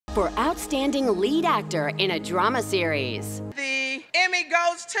for Outstanding Lead Actor in a Drama Series. The Emmy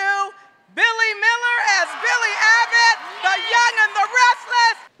goes to Billy Miller as Billy Abbott, the young and the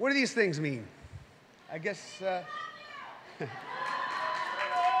restless. What do these things mean? I guess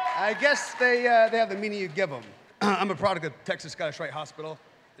they have the meaning you give them. I'm a product of Texas Scottish Rite Hospital,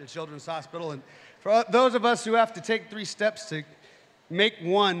 the Children's Hospital, and for those of us who have to take 3 steps to make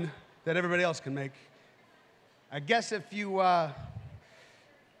one that everybody else can make, I guess if you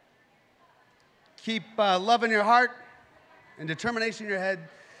keep love in your heart and determination in your head,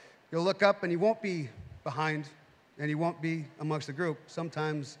 you'll look up and you won't be behind and you won't be amongst the group.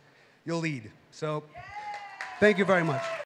 Sometimes you'll lead. So, thank you very much.